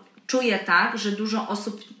dużo czuję tak, że dużo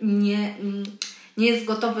osób nie jest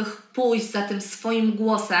gotowych pójść za tym swoim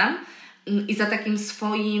głosem i za takim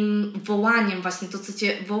swoim wołaniem, właśnie to, co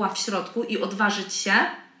Cię woła w środku i odważyć się,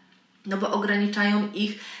 no bo ograniczają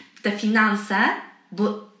ich te finanse,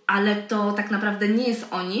 ale to tak naprawdę nie jest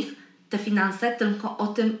o nich, te finanse, tylko o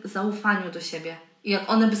tym zaufaniu do siebie. I jak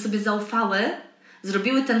one by sobie zaufały,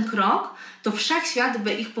 zrobiły ten krok, to wszechświat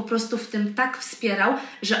by ich po prostu w tym tak wspierał,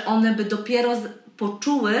 że one by dopiero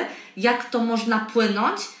poczuły, jak to można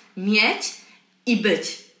płynąć, mieć i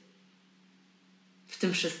być w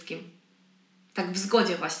tym wszystkim. Tak w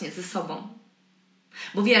zgodzie właśnie ze sobą.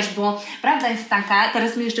 Bo wiesz, bo prawda jest taka,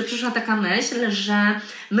 teraz mi jeszcze przyszła taka myśl, że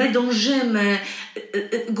my dążymy,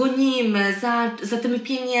 gonimy za tymi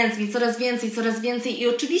pieniędzmi coraz więcej i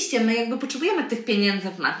oczywiście my jakby potrzebujemy tych pieniędzy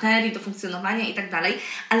w materii, do funkcjonowania i tak dalej,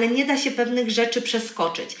 ale nie da się pewnych rzeczy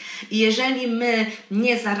przeskoczyć. I jeżeli my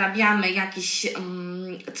nie zarabiamy jakiś,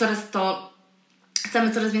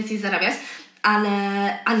 chcemy coraz więcej zarabiać,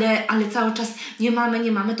 ale cały czas nie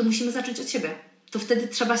mamy, to musimy zacząć od siebie. To wtedy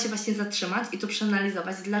trzeba się właśnie zatrzymać i to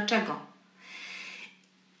przeanalizować, dlaczego.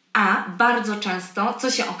 A bardzo często,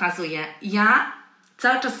 co się okazuje, ja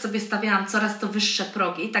cały czas sobie stawiałam coraz to wyższe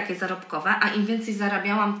progi, takie zarobkowe, a im więcej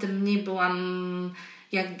zarabiałam, tym mniej byłam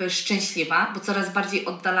jakby szczęśliwa, bo coraz bardziej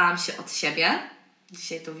oddalałam się od siebie.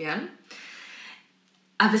 Dzisiaj to wiem.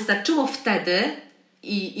 A wystarczyło wtedy,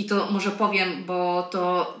 i to może powiem, bo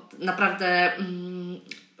to naprawdę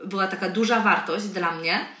była taka duża wartość dla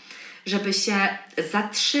mnie, żeby się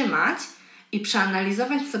zatrzymać i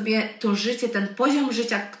przeanalizować sobie to życie, ten poziom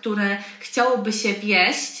życia, który chciałoby się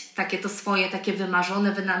wieść, takie to swoje, takie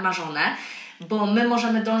wymarzone, wynamarzone, bo my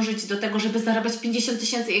możemy dążyć do tego, żeby zarabiać 50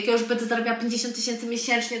 tysięcy. Jak ja już będę zarabiała 50 tysięcy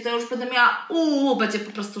miesięcznie, to ja już będę miała, będzie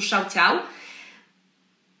po prostu szałciał.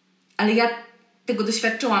 Ale ja tego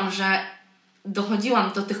doświadczyłam, że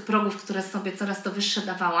dochodziłam do tych progów, które sobie coraz to wyższe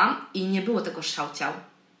dawałam i nie było tego szałciał.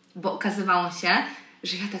 Bo okazywało się,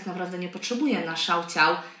 że ja tak naprawdę nie potrzebuję na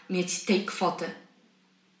szałciał mieć tej kwoty.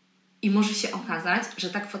 I może się okazać, że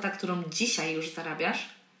ta kwota, którą dzisiaj już zarabiasz,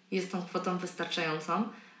 jest tą kwotą wystarczającą,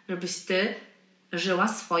 żebyś Ty żyła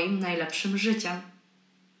swoim najlepszym życiem.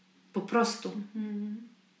 Po prostu.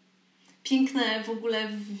 Piękne w ogóle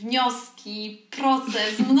wnioski,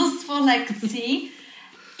 proces, mnóstwo lekcji.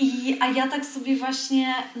 A ja tak sobie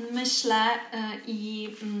właśnie myślę i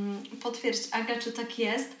potwierdź, Aga, czy tak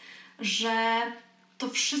jest, że to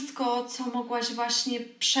wszystko, co mogłaś właśnie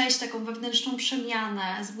przejść, taką wewnętrzną przemianę,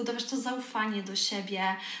 zbudować to zaufanie do siebie,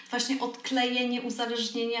 właśnie odklejenie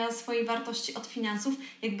uzależnienia swojej wartości od finansów,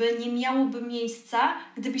 jakby nie miałoby miejsca,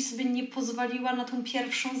 gdybyś sobie nie pozwoliła na tą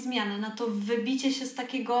pierwszą zmianę, na to wybicie się z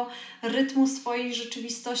takiego rytmu swojej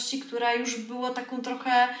rzeczywistości, która już było taką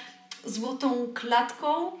trochę złotą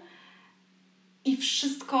klatką i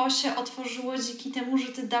wszystko się otworzyło dzięki temu, że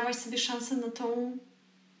Ty dałaś sobie szansę na tą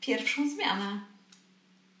pierwszą zmianę.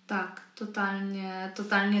 Tak,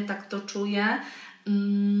 totalnie tak to czuję,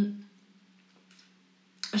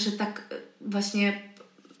 że tak właśnie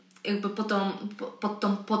jakby pod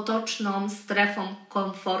tą potoczną strefą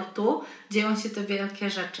komfortu dzieją się te wielkie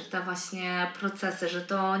rzeczy, te właśnie procesy, że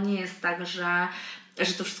to nie jest tak, że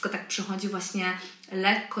to wszystko tak przychodzi właśnie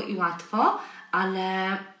lekko i łatwo,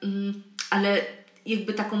 ale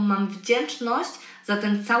jakby taką mam wdzięczność za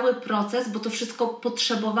ten cały proces, bo to wszystko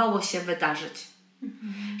potrzebowało się wydarzyć.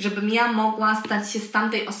 Żebym ja mogła stać się z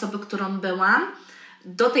tamtej osoby, którą byłam,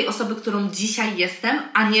 do tej osoby, którą dzisiaj jestem,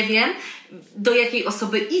 a nie wiem, do jakiej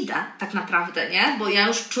osoby idę tak naprawdę, nie? Bo ja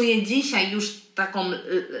już czuję dzisiaj już taką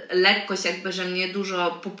lekkość, jakby, że mnie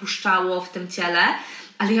dużo popuszczało w tym ciele,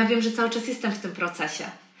 ale ja wiem, że cały czas jestem w tym procesie.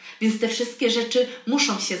 Więc te wszystkie rzeczy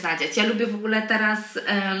muszą się zadziać. Ja lubię w ogóle teraz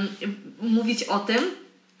mówić o tym,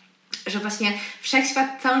 że właśnie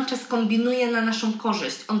wszechświat cały czas kombinuje na naszą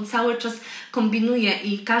korzyść. On cały czas kombinuje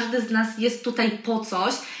i każdy z nas jest tutaj po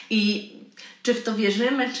coś i czy w to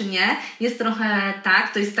wierzymy, czy nie, jest trochę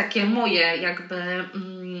tak, to jest takie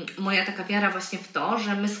moja taka wiara właśnie w to,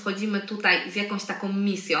 że my schodzimy tutaj z jakąś taką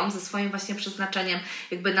misją, ze swoim właśnie przeznaczeniem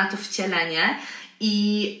jakby na to wcielenie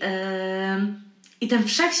i ten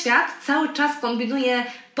wszechświat cały czas kombinuje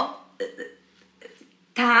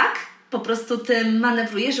po prostu tym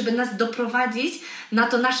manewruje, żeby nas doprowadzić na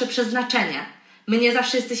to nasze przeznaczenie. My nie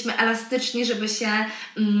zawsze jesteśmy elastyczni, żeby się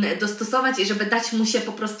dostosować i żeby dać mu się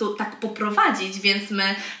po prostu tak poprowadzić, więc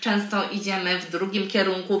my często idziemy w drugim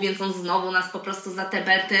kierunku, więc on znowu nas po prostu za te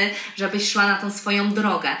bety, żebyś szła na tą swoją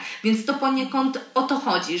drogę. Więc to poniekąd o to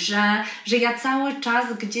chodzi, że ja cały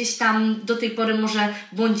czas gdzieś tam do tej pory może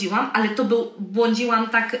błądziłam, ale błądziłam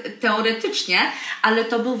tak teoretycznie, ale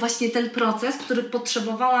to był właśnie ten proces, który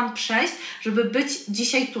potrzebowałam przejść, żeby być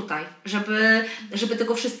dzisiaj tutaj, żeby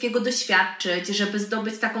tego wszystkiego doświadczyć, żeby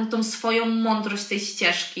zdobyć taką tą swoją mądrość tej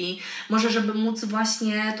ścieżki, może żeby móc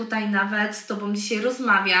właśnie tutaj nawet z Tobą dzisiaj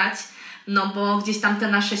rozmawiać, no bo gdzieś tam te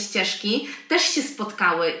nasze ścieżki też się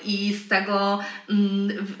spotkały i z tego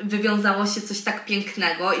wywiązało się coś tak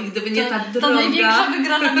pięknego i gdyby nie ta droga... To największa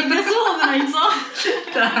wygrana niebezsłownej, co?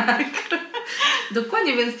 Tak.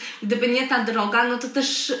 Dokładnie, więc gdyby nie ta droga, no to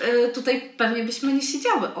też tutaj pewnie byśmy nie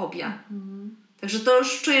siedziały obie. Także to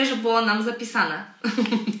już czuję, że było nam zapisane.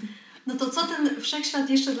 No to co ten wszechświat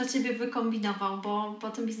jeszcze dla Ciebie wykombinował? Bo po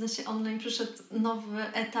tym biznesie online przyszedł nowy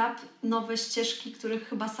etap, nowe ścieżki, których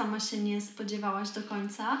chyba sama się nie spodziewałaś do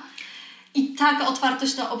końca. I taka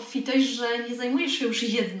otwartość na obfitość, że nie zajmujesz się już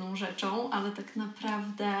jedną rzeczą, ale tak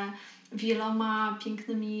naprawdę wieloma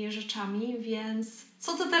pięknymi rzeczami, więc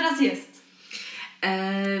co to teraz jest?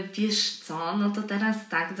 Wiesz co, no to teraz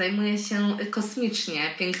tak, zajmuję się kosmicznie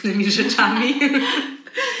pięknymi rzeczami.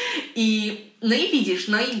 No i widzisz,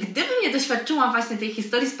 no i gdybym nie doświadczyła właśnie tej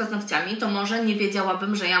historii z paznokciami, to może nie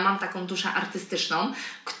wiedziałabym, że ja mam taką duszę artystyczną,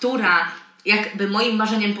 która jakby moim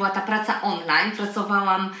marzeniem była ta praca online.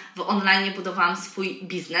 Pracowałam w online, budowałam swój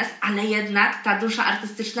biznes, ale jednak ta dusza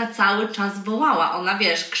artystyczna cały czas wołała. Ona,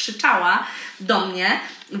 wiesz, krzyczała do mnie,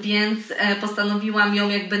 więc postanowiłam ją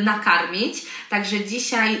jakby nakarmić. Także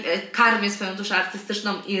dzisiaj karmię swoją duszę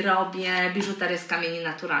artystyczną i robię biżuterię z kamieni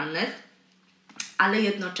naturalnych. Ale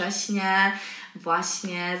jednocześnie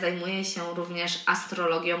właśnie zajmuję się również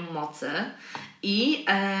astrologią mocy i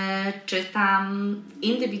czytam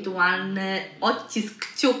indywidualny odcisk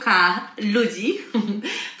kciuka ludzi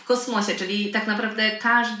w kosmosie, czyli tak naprawdę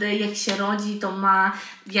każdy jak się rodzi, to ma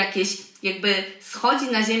jakieś, jakby schodzi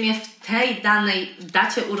na Ziemię w tej danej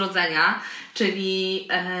dacie urodzenia, czyli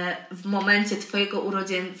w momencie Twojego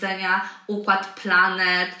urodzenia układ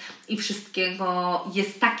planet i wszystkiego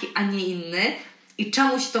jest taki, a nie inny i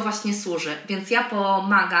czemuś to właśnie służy. Więc ja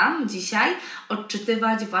pomagam dzisiaj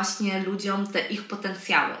odczytywać właśnie ludziom te ich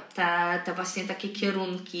potencjały, te właśnie takie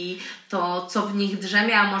kierunki, to co w nich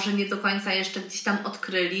drzemie, a może nie do końca jeszcze gdzieś tam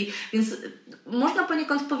odkryli. Więc można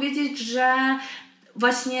poniekąd powiedzieć, że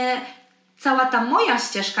właśnie cała ta moja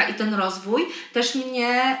ścieżka i ten rozwój też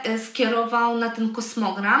mnie skierował na ten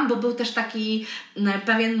kosmogram, bo był też taki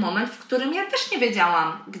pewien moment, w którym ja też nie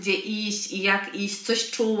wiedziałam, gdzie iść i jak iść, coś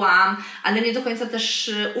czułam, ale nie do końca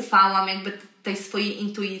też ufałam jakby tej swojej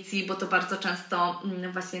intuicji, bo to bardzo często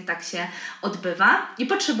właśnie tak się odbywa i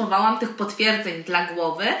potrzebowałam tych potwierdzeń dla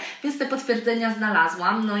głowy, więc te potwierdzenia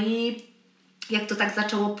znalazłam, no i jak to tak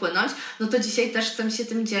zaczęło płynąć, no to dzisiaj też chcę się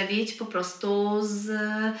tym dzielić po prostu z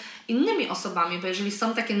innymi osobami, bo jeżeli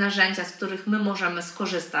są takie narzędzia, z których my możemy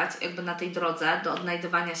skorzystać jakby na tej drodze do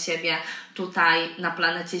odnajdywania siebie tutaj na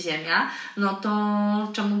planecie Ziemia, no to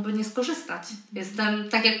czemu by nie skorzystać? Jestem,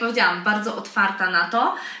 tak jak powiedziałam, bardzo otwarta na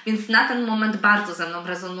to, więc na ten moment bardzo ze mną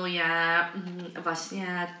rezonuje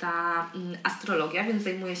właśnie ta astrologia, więc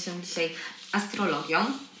zajmuję się dzisiaj astrologią.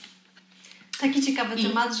 Taki ciekawy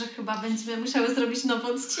temat, że chyba będziemy musiały zrobić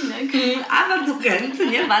nowy odcinek. A bardzo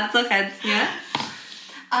chętnie, bardzo chętnie.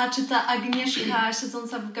 A czy ta Agnieszka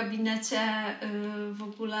siedząca w gabinecie w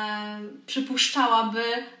ogóle przypuszczałaby,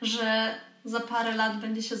 że za parę lat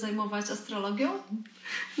będzie się zajmować astrologią?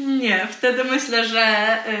 Nie, wtedy myślę,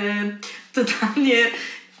 że totalnie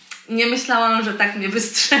nie myślałam, że tak mnie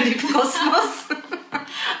wystrzeli w kosmos.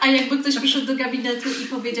 A jakby ktoś przyszedł do gabinetu i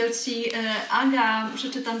powiedział Ci, Aga,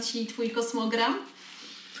 przeczytam Ci Twój kosmogram?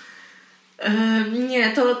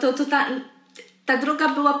 Nie, ta droga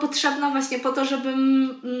była potrzebna właśnie po to, żebym...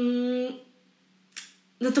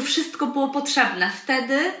 No to wszystko było potrzebne.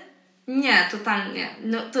 Wtedy nie, totalnie.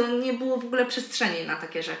 No, to nie było w ogóle przestrzeni na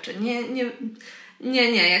takie rzeczy.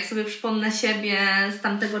 Nie. Jak sobie przypomnę siebie z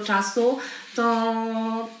tamtego czasu,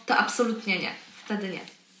 to absolutnie nie. Wtedy nie.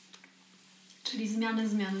 Czyli zmiany.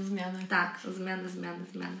 Tak, zmiany.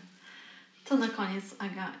 To na koniec,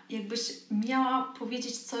 Aga, jakbyś miała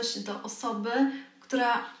powiedzieć coś do osoby,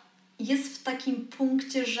 która jest w takim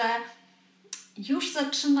punkcie, że już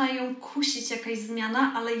zaczyna ją kusić jakaś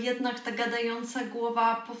zmiana, ale jednak ta gadająca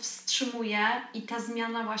głowa powstrzymuje i ta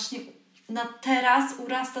zmiana właśnie na teraz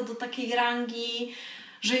urasta do takiej rangi,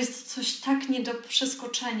 że jest coś tak nie do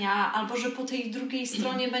przeskoczenia, albo że po tej drugiej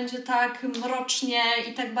stronie będzie tak mrocznie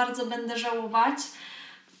i tak bardzo będę żałować.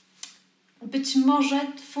 Być może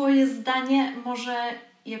Twoje zdanie może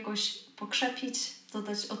jakoś pokrzepić,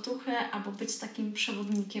 dodać otuchy, albo być takim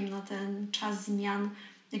przewodnikiem na ten czas zmian.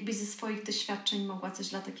 Jakbyś ze swoich doświadczeń mogła coś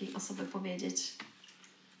dla takiej osoby powiedzieć?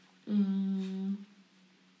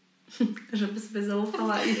 Żeby sobie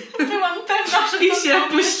zaufała i byłam pewna, że i się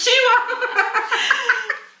puściła.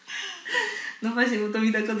 No właśnie, bo to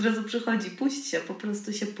mi tak od razu przychodzi. Puść się, po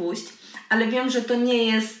prostu się puść. Ale wiem, że to nie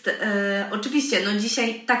jest... oczywiście, no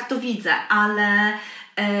dzisiaj tak to widzę, ale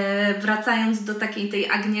wracając do tej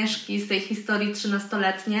Agnieszki z tej historii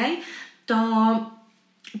 13-letniej, to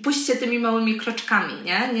puść się tymi małymi kroczkami,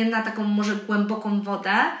 nie na taką może głęboką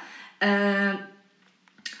wodę.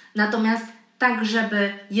 Natomiast tak,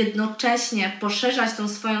 żeby jednocześnie poszerzać tą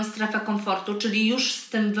swoją strefę komfortu, czyli już z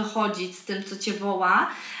tym wychodzić, z tym, co Cię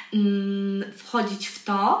woła, wchodzić w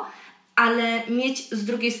to, ale mieć z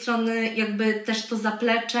drugiej strony jakby też to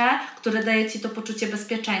zaplecze, które daje Ci to poczucie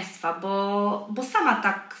bezpieczeństwa, bo sama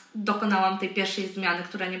tak dokonałam tej pierwszej zmiany,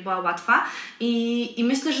 która nie była łatwa i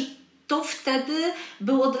myślę, że to wtedy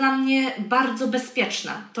było dla mnie bardzo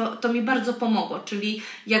bezpieczne. To mi bardzo pomogło, czyli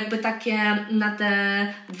jakby takie na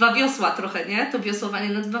te dwa wiosła trochę, nie? To wiosłowanie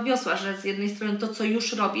na dwa wiosła, że z jednej strony to, co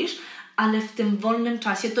już robisz, ale w tym wolnym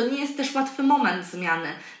czasie to nie jest też łatwy moment zmiany,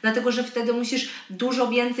 dlatego że wtedy musisz dużo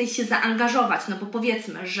więcej się zaangażować, no bo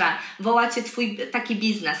powiedzmy, że woła Cię Twój taki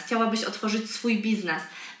biznes, chciałabyś otworzyć swój biznes,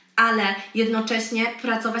 ale jednocześnie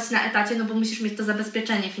pracować na etacie, no bo musisz mieć to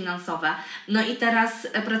zabezpieczenie finansowe. No i teraz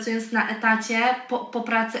pracując na etacie, po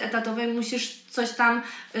pracy etatowej musisz coś tam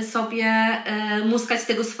sobie muskać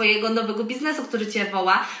tego swojego nowego biznesu, który Cię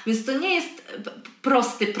woła, więc to nie jest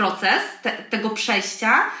prosty proces tego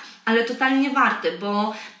przejścia, ale totalnie warty,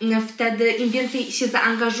 bo wtedy im więcej się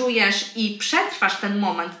zaangażujesz i przetrwasz ten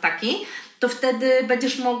moment taki, to wtedy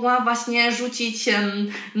będziesz mogła właśnie rzucić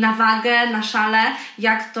na wagę, na szale,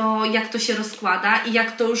 jak to się rozkłada i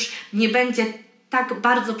jak to już nie będzie tak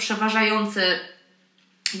bardzo przeważający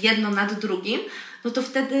jedno nad drugim, no to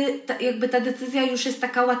wtedy jakby ta decyzja już jest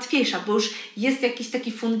taka łatwiejsza, bo już jest jakiś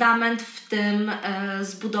taki fundament w tym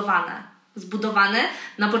zbudowany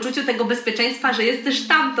na poczuciu tego bezpieczeństwa, że jest też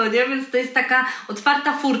tamto, nie? Więc to jest taka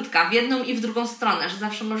otwarta furtka w jedną i w drugą stronę, że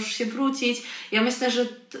zawsze możesz się wrócić. Ja myślę, że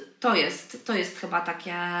to jest chyba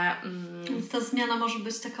takie... Więc ta zmiana może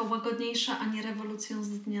być taka łagodniejsza, a nie rewolucją z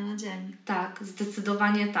dnia na dzień. Tak,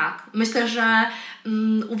 zdecydowanie tak. Myślę, że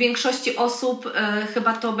u większości osób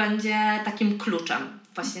chyba to będzie takim kluczem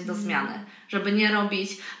właśnie do zmiany, żeby nie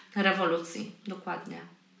robić rewolucji. Dokładnie.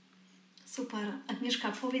 Super.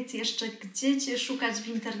 Agnieszka, powiedz jeszcze, gdzie Cię szukać w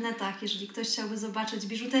internetach, jeżeli ktoś chciałby zobaczyć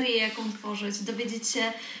biżuterię, jaką tworzyć, dowiedzieć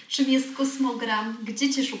się, czym jest kosmogram,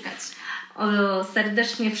 gdzie Cię szukać?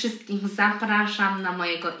 Serdecznie wszystkich zapraszam na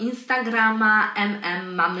mojego Instagrama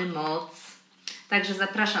Mamy Moc. Także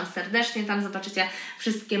zapraszam serdecznie, tam zobaczycie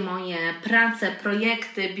wszystkie moje prace,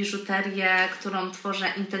 projekty, biżuterię, którą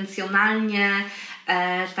tworzę intencjonalnie.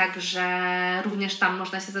 Także również tam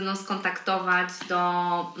można się ze mną skontaktować do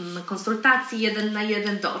konsultacji 1 na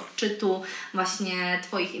 1, do odczytu właśnie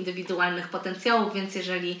Twoich indywidualnych potencjałów, więc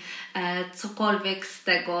jeżeli cokolwiek z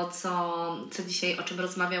tego, co dzisiaj, o czym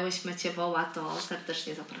rozmawiałyśmy, Cię woła, to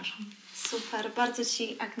serdecznie zapraszam. Super, bardzo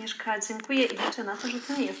Ci, Agnieszka, dziękuję i liczę na to, że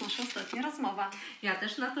to nie jest nasza ostatnia rozmowa. Ja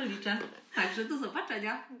też na to liczę. Także do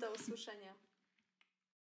zobaczenia. Do usłyszenia.